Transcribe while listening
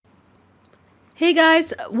Hey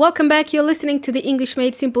guys, welcome back. You're listening to the English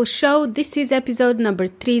Made Simple show. This is episode number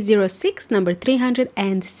 306, number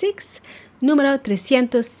 306, número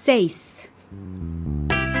 306.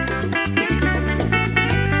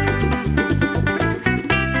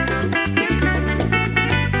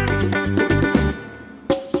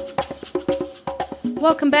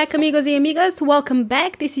 Welcome back, amigos y amigas. Welcome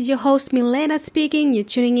back. This is your host, Milena, speaking. You're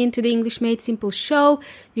tuning in to the English Made Simple show.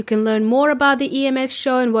 You can learn more about the EMS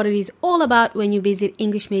show and what it is all about when you visit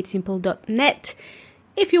englishmadesimple.net.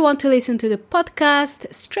 If you want to listen to the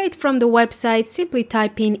podcast straight from the website, simply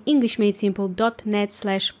type in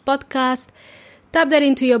englishmadesimple.net/podcast. Tap that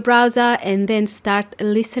into your browser and then start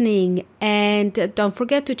listening. And don't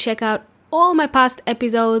forget to check out all my past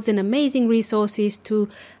episodes and amazing resources to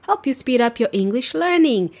help you speed up your English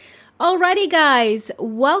learning. Alrighty guys,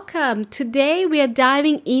 welcome. Today we are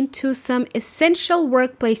diving into some essential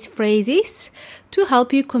workplace phrases to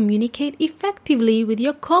help you communicate effectively with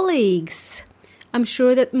your colleagues. I'm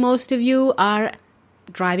sure that most of you are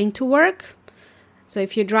driving to work. So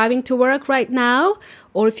if you're driving to work right now,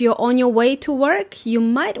 or if you're on your way to work, you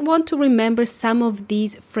might want to remember some of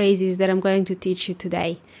these phrases that I'm going to teach you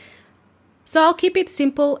today. So I'll keep it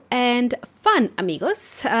simple and fun,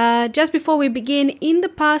 amigos. Just before we begin, in the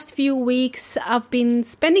past few weeks, I've been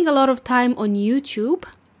spending a lot of time on YouTube.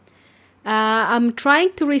 I'm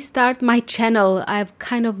trying to restart my channel. I've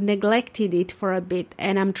kind of neglected it for a bit,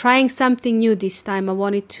 and I'm trying something new this time. I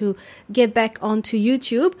wanted to get back onto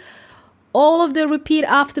YouTube. All of the repeat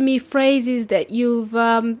after me phrases that you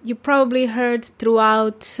probably heard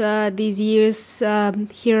throughout these years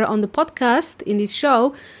here on the podcast, in this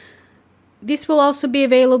show, this will also be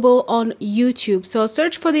available on YouTube. So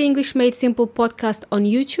search for the English Made Simple podcast on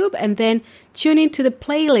YouTube and then tune into the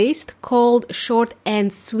playlist called Short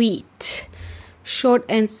and Sweet. Short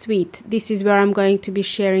and Sweet. This is where I'm going to be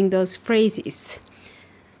sharing those phrases.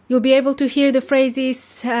 You'll be able to hear the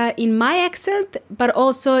phrases in my accent, but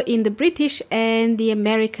also in the British and the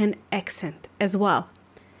American accent as well.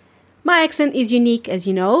 My accent is unique, as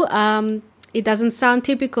you know. It doesn't sound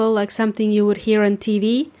typical like something you would hear on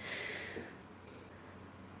TV.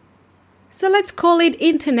 So let's call it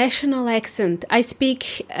international accent. I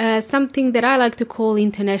speak something that I like to call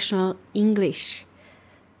international English.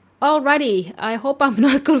 Alrighty, I hope I'm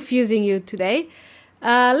not confusing you today.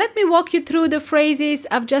 Let me walk you through the phrases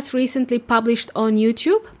I've just recently published on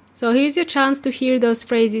YouTube. So here's your chance to hear those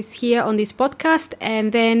phrases here on this podcast,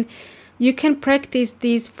 and then you can practice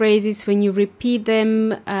these phrases when you repeat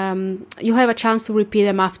them. You'll have a chance to repeat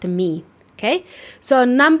them after me. Okay, so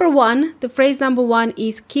the phrase number one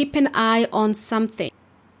is keep an eye on something.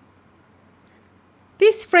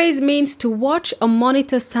 This phrase means to watch or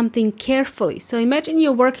monitor something carefully. So imagine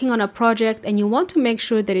you're working on a project and you want to make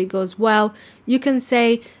sure that it goes well. You can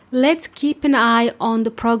say, let's keep an eye on the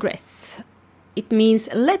progress. It means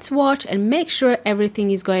let's watch and make sure everything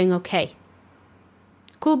is going okay.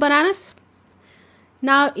 Cool bananas?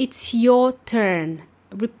 Now it's your turn.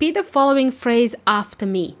 Repeat the following phrase after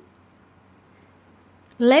me.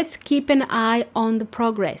 Let's keep an eye on the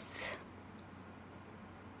progress.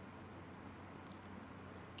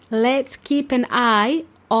 Let's keep an eye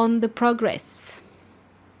on the progress.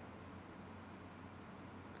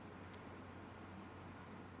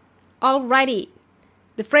 Alrighty.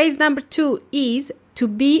 The phrase number two is to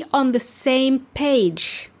be on the same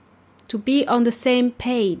page. To be on the same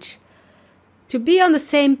page. To be on the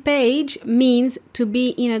same page means to be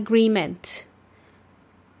in agreement.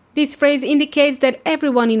 This phrase indicates that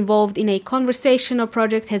everyone involved in a conversation or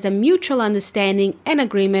project has a mutual understanding and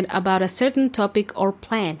agreement about a certain topic or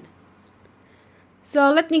plan.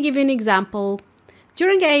 So let me give you an example.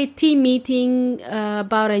 During a team meeting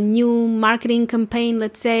about a new marketing campaign,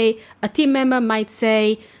 let's say, a team member might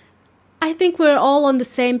say, I think we're all on the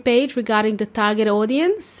same page regarding the target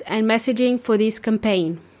audience and messaging for this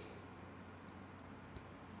campaign.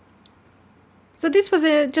 So this was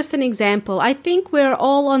just an example. I think we're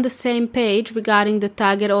all on the same page regarding the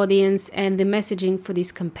target audience and the messaging for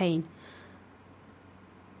this campaign.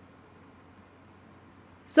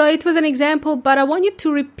 So it was an example, but I want you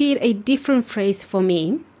to repeat a different phrase for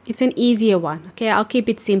me. It's an easier one. Okay, I'll keep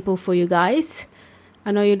it simple for you guys.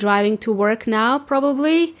 I know you're driving to work now,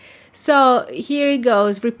 probably. So here it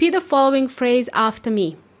goes. Repeat the following phrase after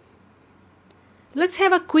me. Let's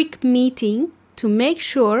have a quick meeting to make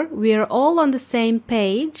sure we are all on the same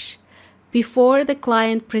page before the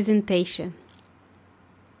client presentation.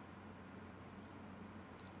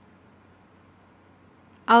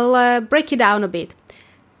 I'll break it down a bit.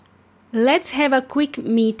 Let's have a quick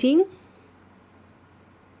meeting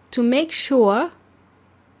to make sure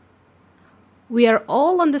we are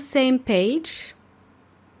all on the same page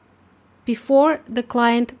before the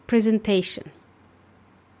client presentation.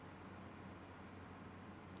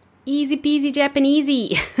 Easy peasy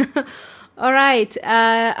Japanesey. All right.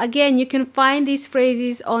 Again, you can find these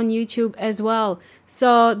phrases on YouTube as well.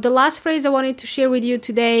 So the last phrase I wanted to share with you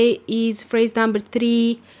today is phrase number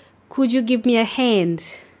 3. Could you give me a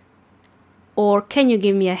hand? Or can you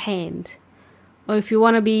give me a hand? Or if you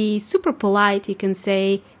want to be super polite, you can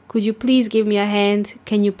say, could you please give me a hand?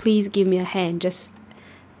 Can you please give me a hand? Just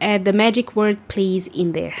add the magic word please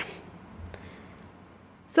in there.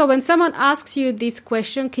 So when someone asks you this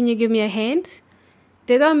question, can you give me a hand?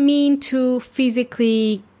 They don't mean to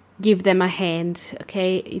physically give them a hand,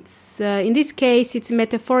 okay? It's in this case, it's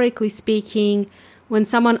metaphorically speaking. When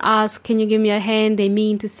someone asks, can you give me a hand? They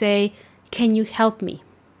mean to say, can you help me?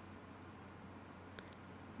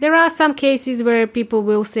 There are some cases where people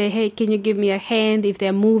will say, hey, can you give me a hand if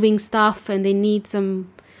they're moving stuff and they need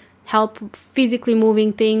some help physically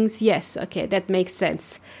moving things? Yes, okay, that makes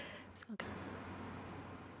sense.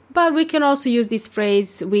 But we can also use this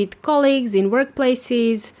phrase with colleagues in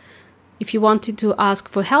workplaces. If you wanted to ask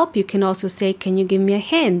for help, you can also say, can you give me a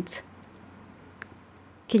hand?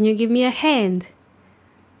 Can you give me a hand?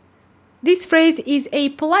 This phrase is a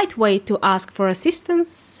polite way to ask for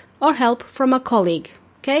assistance or help from a colleague.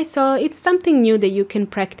 Okay, so it's something new that you can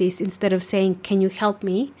practice instead of saying, can you help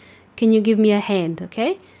me? Can you give me a hand?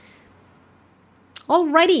 Okay?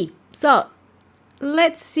 Alrighty, so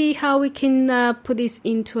let's see how we can put this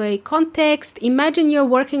into a context. Imagine you're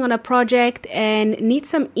working on a project and need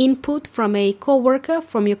some input from a coworker,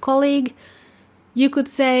 from your colleague. You could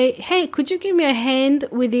say, hey, could you give me a hand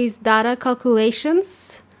with these data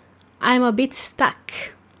calculations? I'm a bit stuck.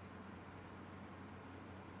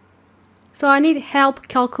 So I need help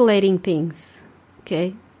calculating things.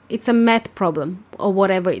 Okay, it's a math problem or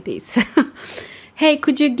whatever it is. Hey,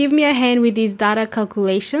 could you give me a hand with these data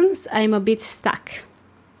calculations? I'm a bit stuck.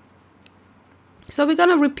 So we're going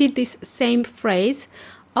to repeat this same phrase.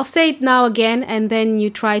 I'll say it now again and then you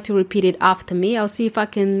try to repeat it after me. I'll see if I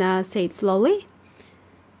can say it slowly.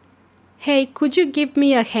 Hey, could you give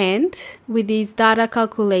me a hand with these data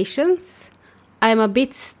calculations? I'm a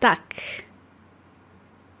bit stuck.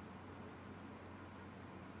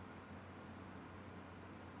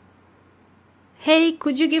 Hey,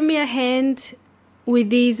 could you give me a hand with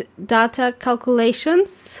these data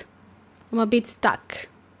calculations? I'm a bit stuck.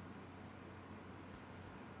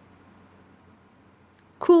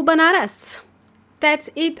 Cool bananas. That's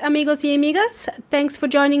it, amigos y amigas. Thanks for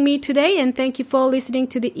joining me today and thank you for listening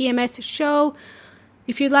to the EMS show.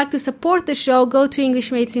 If you'd like to support the show, go to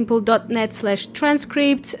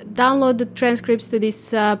englishmadesimple.net/transcripts, download the transcripts to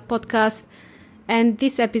this podcast and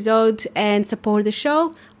this episode and support the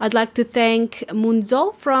show. I'd like to thank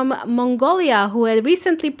Munzol from Mongolia, who had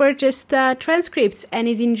recently purchased transcripts and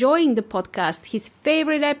is enjoying the podcast. His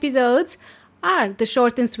favorite episodes are the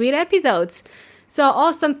short and sweet episodes. So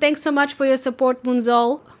awesome. Thanks so much for your support,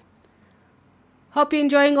 Munzol. Hope you're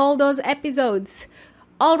enjoying all those episodes.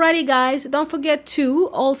 Alrighty, guys, don't forget to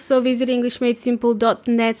also visit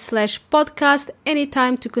englishmadesimple.net/podcast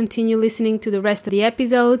anytime to continue listening to the rest of the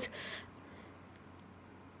episodes.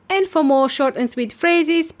 And for more short and sweet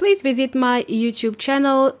phrases, please visit my YouTube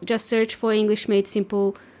channel. Just search for English Made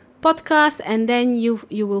Simple podcast and then you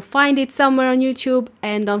will find it somewhere on YouTube.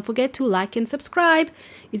 And don't forget to like and subscribe.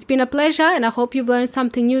 It's been a pleasure and I hope you've learned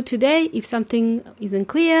something new today. If something isn't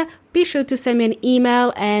clear, be sure to send me an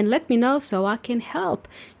email and let me know so I can help.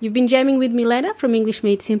 You've been jamming with Milena from English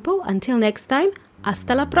Made Simple. Until next time,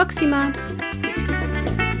 hasta la próxima!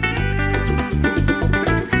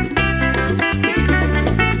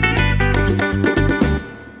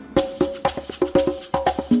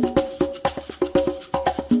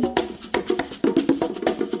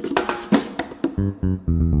 Thank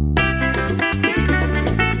you.